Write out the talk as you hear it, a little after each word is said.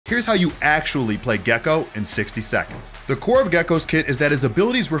Here's how you actually play Gekko in 60 seconds. The core of Gekko's kit is that his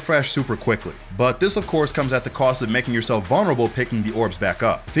abilities refresh super quickly, but this of course comes at the cost of making yourself vulnerable picking the orbs back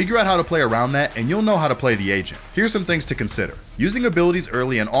up. Figure out how to play around that and you'll know how to play the agent. Here's some things to consider. Using abilities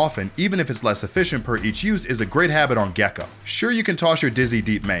early and often, even if it's less efficient per each use, is a great habit on Gekko. Sure, you can toss your Dizzy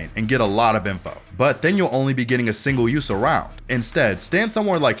deep main and get a lot of info, but then you'll only be getting a single use around. Instead, stand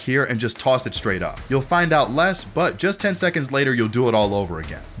somewhere like here and just toss it straight up. You'll find out less, but just 10 seconds later you'll do it all over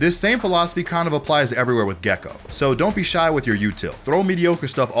again. This same philosophy kind of applies everywhere with Gekko, so don't be shy with your util. Throw mediocre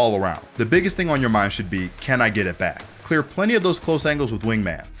stuff all around. The biggest thing on your mind should be, can I get it back? Clear plenty of those close angles with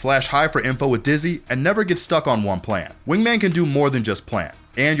Wingman, flash high for info with Dizzy, and never get stuck on one plan. Wingman can do more than just plan,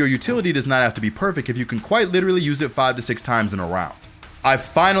 and your utility does not have to be perfect if you can quite literally use it 5 to 6 times in a round. I've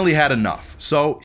finally had enough, so